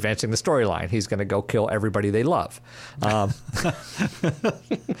advancing the storyline. He's going to go kill everybody they love. Because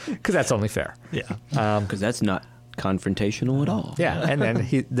that's only fair. Yeah. Because that's not confrontational at all. Yeah. And then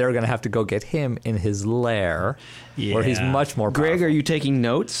they're going to have to go get him in his lair, where he's Yeah. much more powerful. Greg, are you taking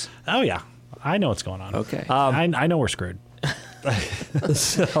notes? Oh, yeah. I know what's going on. Okay. I know we're screwed.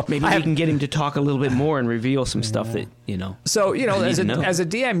 Maybe we can get him to talk a little bit more and reveal some stuff that, So, I need as to know. a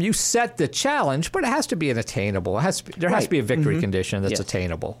DM, you set the challenge, but it has to be an attainable. There has Right. to be a victory condition that's Yes.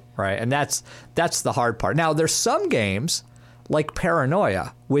 attainable, right? And that's the hard part. Now, there's some games like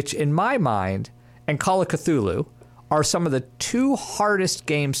Paranoia, which in my mind, and Call of Cthulhu are some of the 2 hardest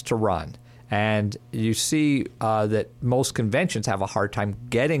games to run. And you see that most conventions have a hard time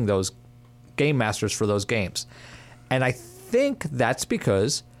getting those game masters for those games. And I think that's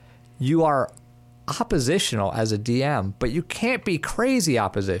because you are oppositional as a DM, but you can't be crazy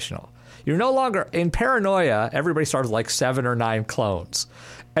oppositional. You're no longer in Paranoia. Everybody starts with like 7 or 9 clones.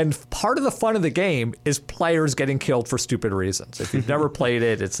 And part of the fun of the game is players getting killed for stupid reasons. If you've never played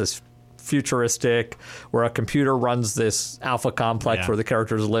it, it's this futuristic where a computer runs this alpha complex Yeah. where the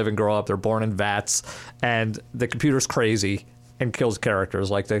characters live and grow up. They're born in vats, and the computer's crazy and kills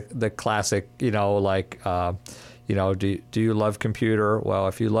characters, like the classic, do you love computer? Well,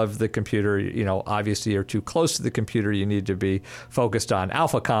 if you love the computer, obviously you're too close to the computer. You need to be focused on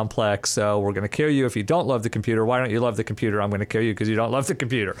alpha complex. So we're going to kill you if you don't love the computer. Why don't you love the computer? I'm going to kill you because you don't love the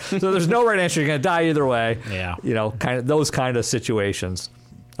computer. So there's no right answer. You're going to die either way. Yeah. Kind of those kind of situations.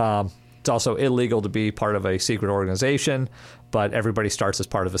 It's also illegal to be part of a secret organization, but everybody starts as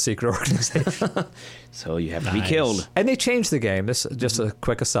part of a secret organization. So you have to be killed. And they changed the game. This just a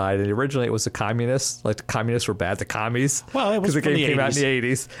quick aside. And originally it was the communists. Like the communists were bad, the commies. Well, it was because the from game the came out in 80s. the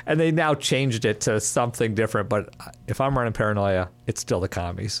 80s. And they now changed it to something different. But if I'm running Paranoia, it's still the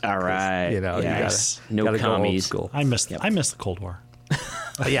commies. All right. You know, Yes. you gotta go old commies. school. I miss the Cold War.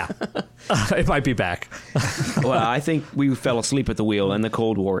 Yeah. It might be back. Well, I think we fell asleep at the wheel, and the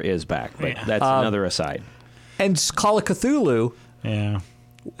Cold War is back. But Yeah. that's another aside. And Call of Cthulhu, Yeah.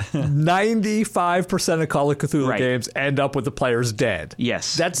 95% of Call of Cthulhu Right. games end up with the players dead.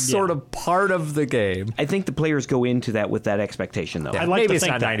 Yes. That's sort of part of the game. I think the players go into that with that expectation, though. I'd like Maybe to it's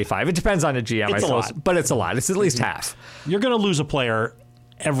think not that. 95. It depends on the GM, I It's a suppose. lot. But it's a lot. It's at least half. You're going to lose a player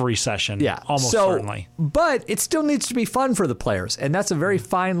every session. Yeah. Almost so, certainly. But it still needs to be fun for the players. And that's a very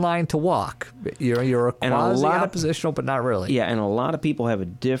fine line to walk. You're a And a lot of- quasi-oppositional, but not really. Yeah, and a lot of people have a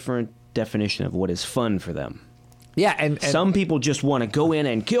different definition of what is fun for them. Yeah. And Some people just want to go in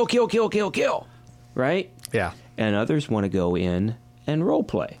and kill, right? Yeah. And others want to go in and role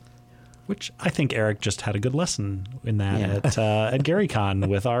play. Which I think Eric just had a good lesson in that Yeah. at GaryCon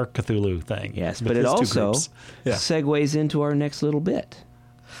with our Cthulhu thing. Yes, with but it his two also groups. segues into our next little bit.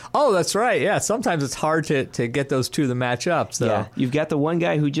 Oh, that's right. Yeah. Sometimes it's hard to get those two to match up. So. Yeah, you've got the one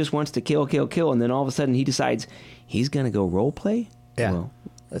guy who just wants to kill, and then all of a sudden he decides he's going to go role play. Yeah. Well,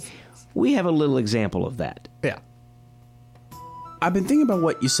 we have a little example of that. Yeah. I've been thinking about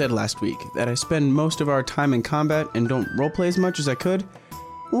what you said last week, that I spend most of our time in combat and don't roleplay as much as I could.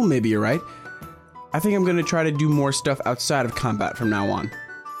 Well, maybe you're right. I think I'm going to try to do more stuff outside of combat from now on.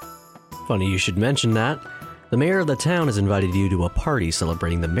 Funny you should mention that. The mayor of the town has invited you to a party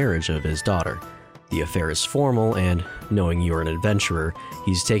celebrating the marriage of his daughter. The affair is formal, and knowing you're an adventurer,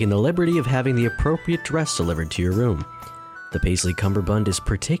 he's taken the liberty of having the appropriate dress delivered to your room. The paisley cummerbund is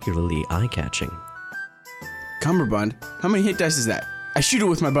particularly eye-catching. Cummerbund? How many hit dice is that? I shoot it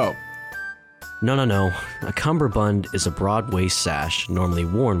with my bow. No. A cummerbund is a broad waist sash normally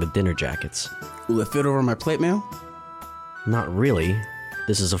worn with dinner jackets. Will it fit over my plate mail? Not really.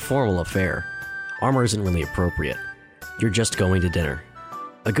 This is a formal affair. Armor isn't really appropriate. You're just going to dinner.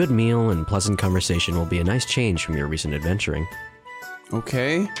 A good meal and pleasant conversation will be a nice change from your recent adventuring.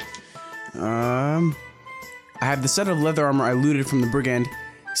 Okay. I have the set of leather armor I looted from the brigand.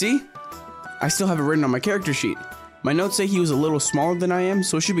 See? I still have it written on my character sheet. My notes say he was a little smaller than I am,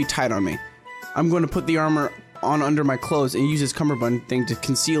 so it should be tight on me. I'm going to put the armor on under my clothes and use this cummerbund thing to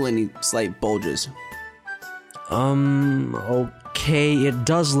conceal any slight bulges. Okay, it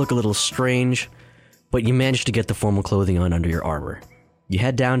does look a little strange, but you managed to get the formal clothing on under your armor. You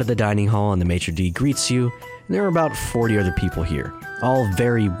head down to the dining hall and the maitre d' greets you, and there are about 40 other people here, all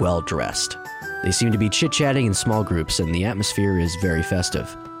very well dressed. They seem to be chit-chatting in small groups, and the atmosphere is very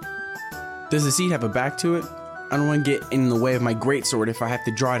festive. Does the seat have a back to it? I don't want to get in the way of my greatsword if I have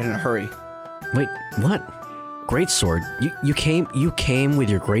to draw it in a hurry. Wait, what? Greatsword? You came with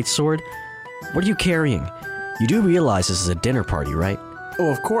your greatsword? What are you carrying? You do realize this is a dinner party, right? Oh,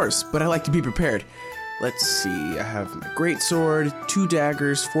 of course, but I like to be prepared. Let's see, I have my greatsword, 2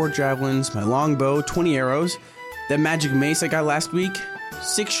 daggers, 4 javelins, my longbow, 20 arrows, that magic mace I got last week,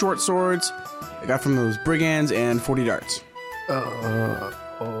 6 short swords I got from those brigands, and 40 darts.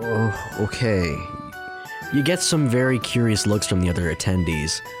 Okay. You get some very curious looks from the other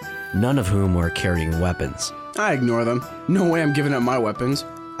attendees, none of whom are carrying weapons. I ignore them. No way I'm giving up my weapons.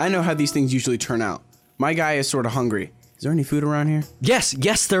 I know how these things usually turn out. My guy is sort of hungry. Is there any food around here?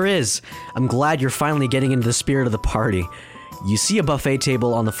 Yes, there is. I'm glad you're finally getting into the spirit of the party. You see a buffet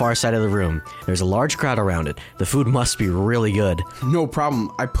table on the far side of the room. There's a large crowd around it. The food must be really good. No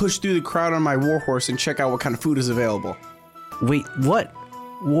problem. I push through the crowd on my warhorse and check out what kind of food is available. Wait, what?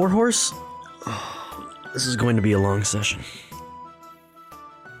 Warhorse? This is going to be a long session.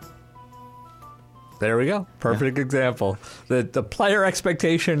 There we go. Perfect example. The player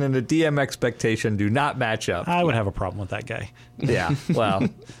expectation and the DM expectation do not match up. I would have a problem with that guy. Yeah. Well,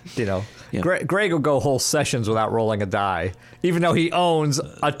 Yeah. Greg will go whole sessions without rolling a die, even though he owns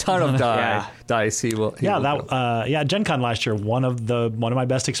a ton of dice. He will. Gen Con last year, one of my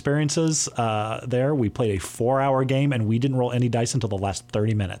best experiences there. We played a 4-hour game and we didn't roll any dice until the last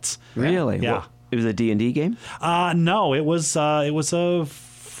 30 minutes. Really? Yeah. What, it was a D&D game? No, it was a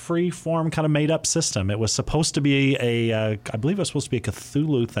free-form kind of made-up system. It was supposed to be I believe it was supposed to be a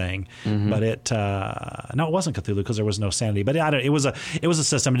Cthulhu thing, but it wasn't Cthulhu because there was no sanity. But it was a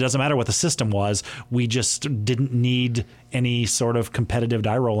system. It doesn't matter what the system was. We just didn't need any sort of competitive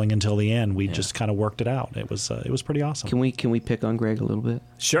die rolling until the end. We just kind of worked it out. It was pretty awesome. Can we pick on Greg a little bit?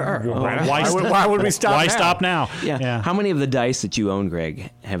 Sure. Why would we stop? Why now? stop now? Yeah. How many of the dice that you own,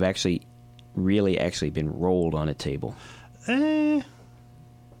 Greg, have actually really actually been rolled on a table? 10,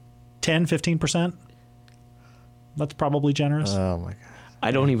 15%. That's probably generous. Oh my god.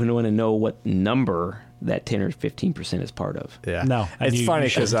 I don't even want to know what number that 10 or 15% is part of. Yeah. No, and It's you- funny you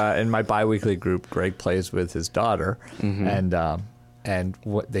because in my biweekly group, Greg plays with his daughter, and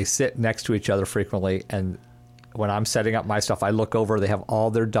they sit next to each other frequently. And when I'm setting up my stuff, I look over. They have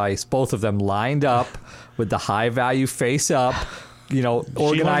all their dice, both of them lined up with the high value face up. that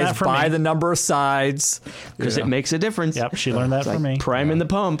Organized from by me. the number of sides. Because it makes a difference. Yep, she learned that It's from like me. priming the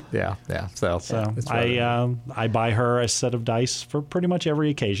pump. Yeah. So it's I buy her a set of dice for pretty much every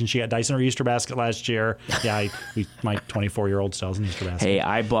occasion. She got dice in her Easter basket last year. Yeah, my 24-year-old still has an Easter basket. Hey,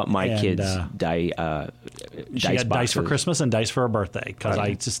 I bought my And, kids she dice got dice for boxes. Christmas and dice for her birthday because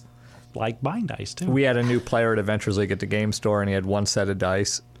I just like buying dice too. We had a new player at Adventures League at the game store, and he had one set of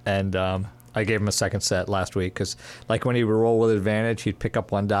dice, and I gave him a second set last week because, like, when he would roll with advantage, he'd pick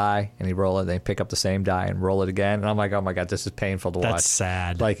up one die and he'd roll it, then he'd pick up the same die and roll it again. And I'm like, oh my god, this is painful to watch. That's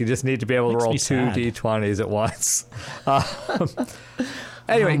sad. Like, you just need to be able to Makes roll me two sad. d20s at once.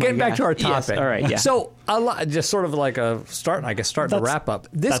 Anyway, Oh my getting back to our gosh. Yes, topic. all right, yeah. So, just sort of like a starting to wrap up.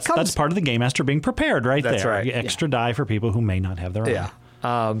 That's part of the Game Master being prepared right That's there. right. Extra die for people who may not have their own.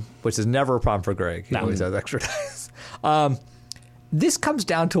 Yeah, which is never a problem for Greg. He always has extra dice. This comes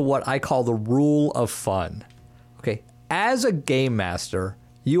down to what I call the rule of fun. Okay, as a game master,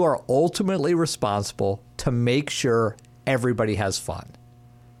 you are ultimately responsible to make sure everybody has fun.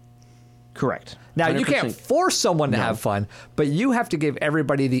 Correct. Now, you 100%. can't force someone to have fun, but you have to give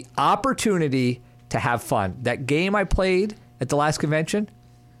everybody the opportunity to have fun. That game I played at the last convention,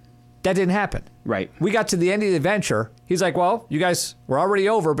 that didn't happen. Right. We got to the end of the adventure. He's like, well, you guys, we're already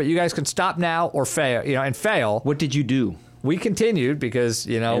over, but you guys can stop now or fail, and fail. What did you do? We continued because,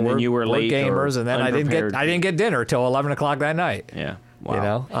 And then we're, you were we're late gamers, or and then unprepared. I didn't get dinner till 11 o'clock that night. Yeah.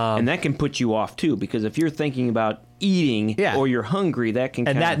 Wow. know, and that can put you off too, because if you're thinking about eating Yeah. or you're hungry, that can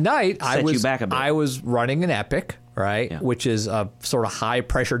And kinda that night, set you back a bit. I was running an epic, right, Yeah. which is a sort of high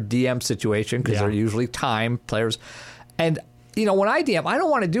pressure DM situation because Yeah. they're usually time players. And when I DM, I don't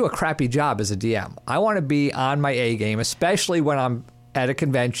want to do a crappy job as a DM. I want to be on my A game, especially when I'm at a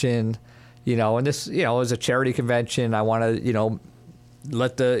convention. And this is a charity convention. I want to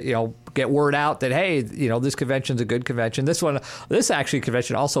let the get word out that, hey, this convention's a good convention. This actually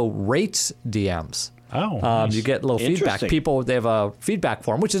convention also rates DMs. Oh, nice. You get a little feedback. Interesting. People, they have a feedback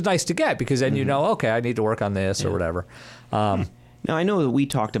form, which is nice to get because then okay, I need to work on this or whatever. Now, I know that we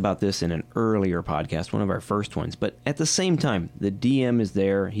talked about this in an earlier podcast, one of our first ones, but at the same time, the DM is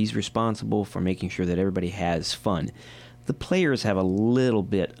there. He's responsible for making sure that everybody has fun. The players have a little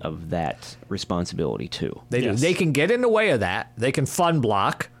bit of that responsibility, too. They do. Yes. They can get in the way of that. They can fun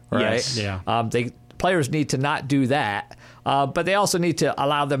block, right? Yes. Yeah. Players need to not do that, but they also need to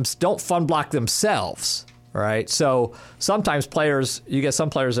allow them don't fun block themselves, right? So sometimes you get some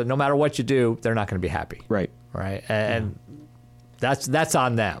players that no matter what you do, they're not going to be happy, Right. right? And that's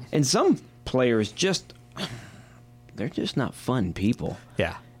on them. And some players they're just not fun people.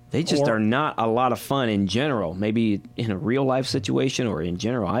 Yeah. They just Or- are not a lot of fun in general. Maybe in a real life situation or in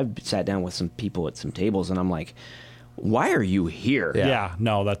general. I've sat down with some people at some tables and I'm like, why are you here? Yeah,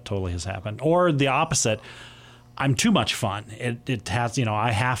 no, that totally has happened. Or the opposite. I'm too much fun. It has,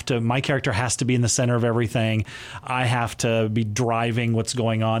 I have to, my character has to be in the center of everything. I have to be driving what's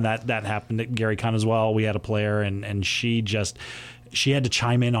going on. That happened at Gary Con as well. We had a player and she had to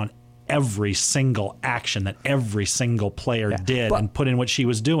chime in on every single action that every single player did But and put in what she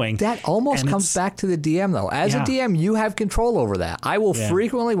was doing. That almost And comes it's- back to the DM, though. As Yeah. a DM, you have control over that. I will Yeah.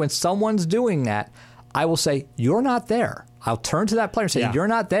 frequently, when someone's doing that, I will say, you're not there. I'll turn to that player and say, Yeah. you're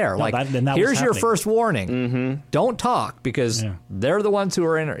not there. No, then that was here's your happening. first warning. Don't talk because Yeah. they're the ones who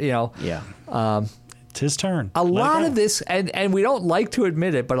are in, Yeah. It's his turn. A Let it lot go. of this, and we don't like to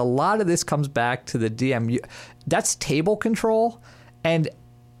admit it, but a lot of this comes back to the DM. That's table control. And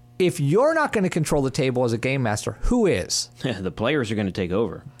if you're not going to control the table as a game master, who is? The players are going to take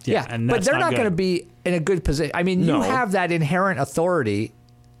over. Yeah, and but that's they're not not going to good. be in a good position. I mean, No. you have that inherent authority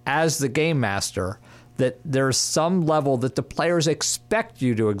as the game master that there's some level that the players expect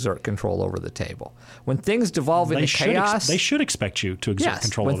you to exert control over the table. When things devolve into chaos, They should expect you to exert yes,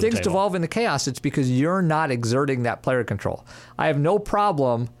 control when over the things table. devolve into chaos, it's because you're not exerting that player control. I have no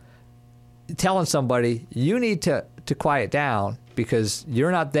problem telling somebody you need to quiet down because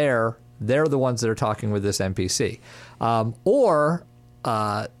you're not there. They're the ones that are talking with this NPC.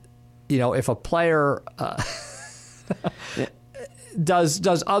 If a player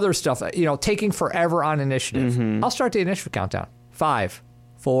does other stuff, taking forever on initiative, I'll start the initiative countdown. 5,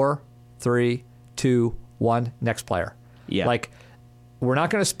 4, 3, 2, 1, next player. Yeah. Like, we're not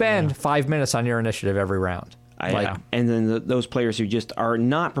going to spend 5 minutes on your initiative every round. And then those players who just are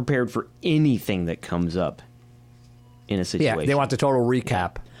not prepared for anything that comes up in a situation. Yeah, they want the total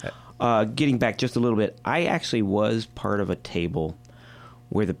recap. Getting back just a little bit, I actually was part of a table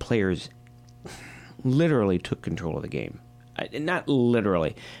where the players literally took control of the game. Not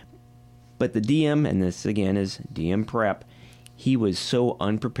literally, but the DM, and this again is DM prep, he was so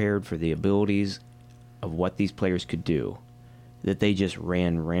unprepared for the abilities of what these players could do that they just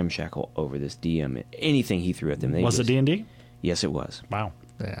ran ramshackle over this DM. Anything he threw at them. Was it D&D? Yes, it was. Wow.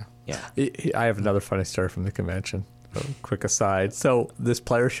 Yeah. I have another funny story from the convention. A quick aside. So this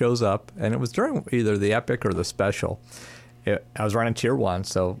player shows up, and it was during either the Epic or the Special. I was running Tier 1,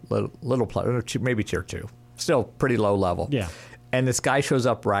 so little player, maybe Tier 2. Still pretty low level. Yeah. And this guy shows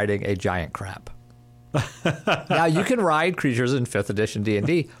up riding a giant crab. Now, you can ride creatures in 5th edition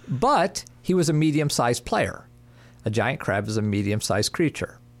D&D, but he was a medium-sized player. A giant crab is a medium-sized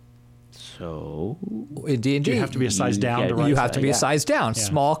creature. So in D&D, you have to be a size down to ride. You have to be a size down. Yeah.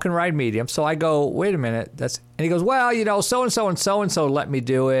 Small can ride medium. So I go, wait a minute. And he goes, well, so-and-so and so-and-so let me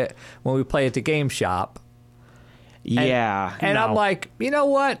do it when we play at the game shop. Yeah. And I'm like, you know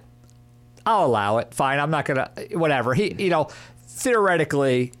what? I'll allow it. Fine. I'm not going to, whatever.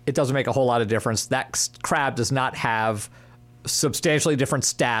 Theoretically, it doesn't make a whole lot of difference. That crab does not have substantially different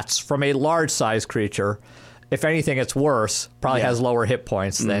stats from a large-sized creature. If anything, it's worse. Probably has lower hit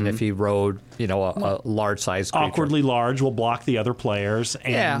points than if he rode, a large-sized creature. Awkwardly large will block the other players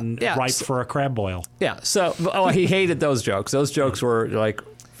and ripe for a crab boil. Yeah. So, he hated those jokes. Those jokes were like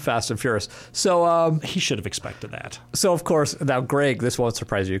Fast and Furious. So he should have expected that. So of course, now Greg, this won't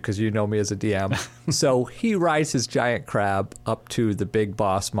surprise you because you know me as a DM. So he rides his giant crab up to the big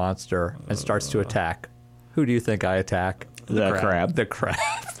boss monster and starts to attack. Who do you think I attack? The crab. The crab.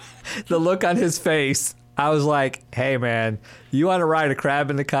 The look on his face. I was like, hey, man, you want to ride a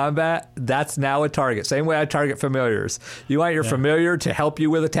crab into combat? That's now a target. Same way I target familiars. You want your familiar to help you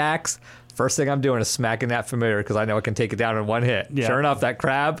with attacks? First thing I'm doing is smacking that familiar because I know I can take it down in one hit. Yeah. Sure enough, that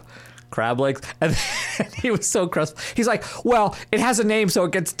crab legs. And he was so crusty. He's like, well, it has a name, so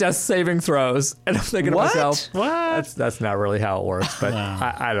it gets death saving throws. And I'm thinking to myself, that's not really how it works, but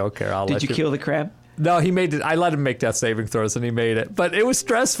I don't care. Did you kill the crab? No, he made it. I let him make death saving throws, and he made it. But it was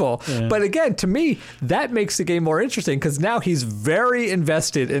stressful. Yeah. But again, to me, that makes the game more interesting because now he's very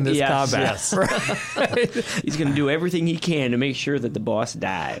invested in this combat. Yes. Right? He's going to do everything he can to make sure that the boss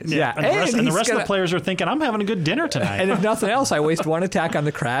dies. Yeah, and the rest of the players are thinking, I'm having a good dinner tonight. And if nothing else, I waste one attack on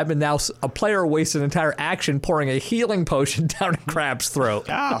the crab, and now a player wastes an entire action pouring a healing potion down a crab's throat.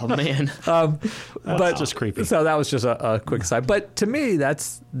 Oh, man. That's just creepy. So that was just a quick side. But to me,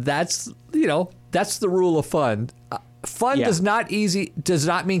 that's the rule of fun. Fun does not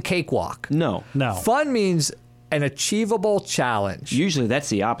mean cakewalk. No. Fun means an achievable challenge. Usually that's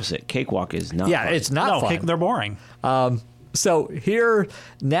the opposite. Cakewalk is not fun. It's not fun. They're boring. So here,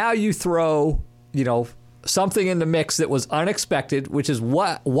 now you throw, something in the mix that was unexpected, which is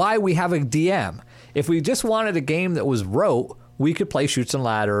why we have a DM. If we just wanted a game that was rote, we could play Chutes and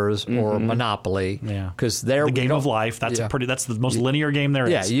Ladders or Monopoly. Yeah, because they're the game of life. That's that's the most linear game there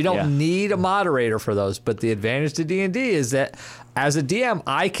is. Yeah, you don't need a moderator for those. But the advantage to D&D is that as a DM,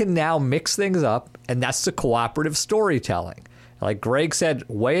 I can now mix things up, and that's the cooperative storytelling. Like Greg said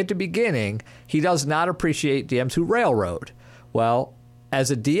way at the beginning, he does not appreciate DMs who railroad. Well, as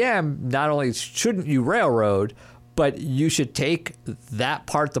a DM, not only shouldn't you railroad, but you should take that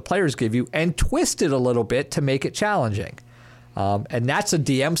part the players give you and twist it a little bit to make it challenging. And that's a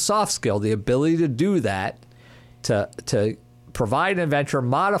DM soft skill, the ability to do that, to provide an adventure,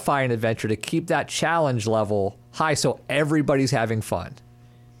 modify an adventure to keep that challenge level high so everybody's having fun.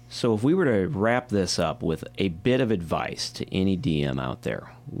 So if we were to wrap this up with a bit of advice to any DM out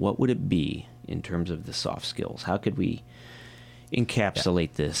there, what would it be in terms of the soft skills? How could we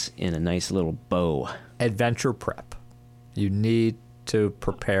encapsulate this in a nice little bow? Adventure prep. You need to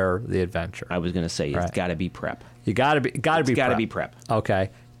prepare the adventure. I was going to say, it's got to be prep. You got to be prep. Okay.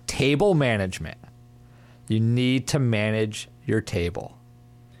 Table management. You need to manage your table.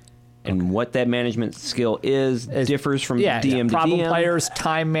 And what that management skill is differs from DM to DM. Problem players,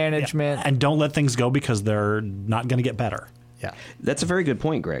 time management. Yeah. And don't let things go because they're not going to get better. Yeah. That's a very good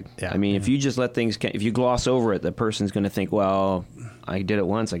point, Greg. Yeah. I mean, if you just let things, if you gloss over it, the person's going to think, well, I did it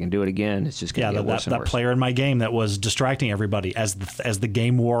once, I can do it again. It's just going to get worse and worse. That player in my game that was distracting everybody, as the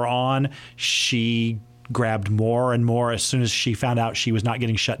game wore on, she grabbed more and more. As soon as she found out she was not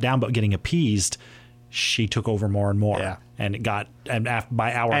getting shut down but getting appeased, she took over more and more. Yeah. And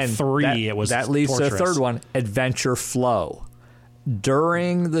by hour 3, it was that leads torturous. to the third one, adventure flow.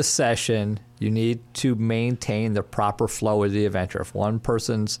 during the session, you need to maintain the proper flow of the adventure. If one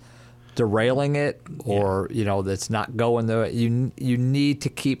person's derailing it, or that's not going you need to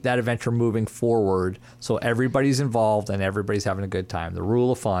keep that adventure moving forward so everybody's involved and everybody's having a good time. The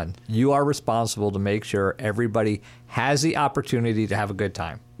rule of fun: you are responsible to make sure everybody has the opportunity to have a good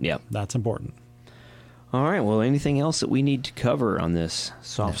time. Yep. That's important. All right. Well, anything else that we need to cover on this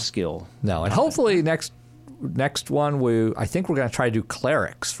soft skill? No, and hopefully next one I think we're going to try to do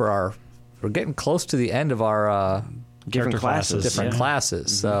clerics for we're getting close to the end of our Different classes. different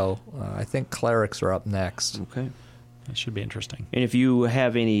classes. So I think clerics are up next. Okay. That should be interesting. And if you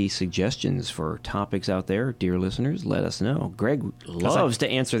have any suggestions for topics out there, dear listeners, let us know. Greg loves to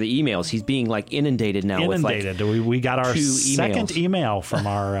answer the emails. He's being inundated now. Inundated. We got our 2 second emails. email from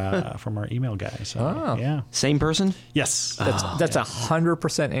our email guy. So yeah. Same person? Yes. That's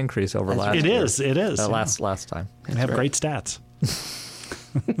 100% increase over last It year. is. It is. Last time. We have great stats.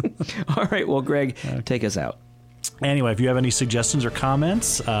 All right. Well, Greg, take us out. Anyway, if you have any suggestions or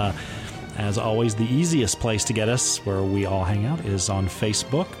comments, as always, the easiest place to get us where we all hang out is on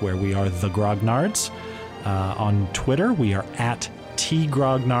Facebook, where we are the Grognards. On Twitter, we are at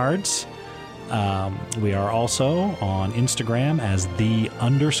 @Grognards. We are also on Instagram as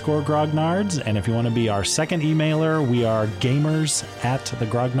 _Grognards. And if you want to be our second emailer, we are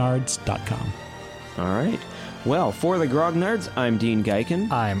gamers@thegrognards.com. All right. Well, for the Grognards, I'm Dean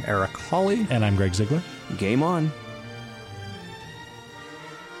Geiken. I'm Eric Hawley. And I'm Greg Ziegler. Game on.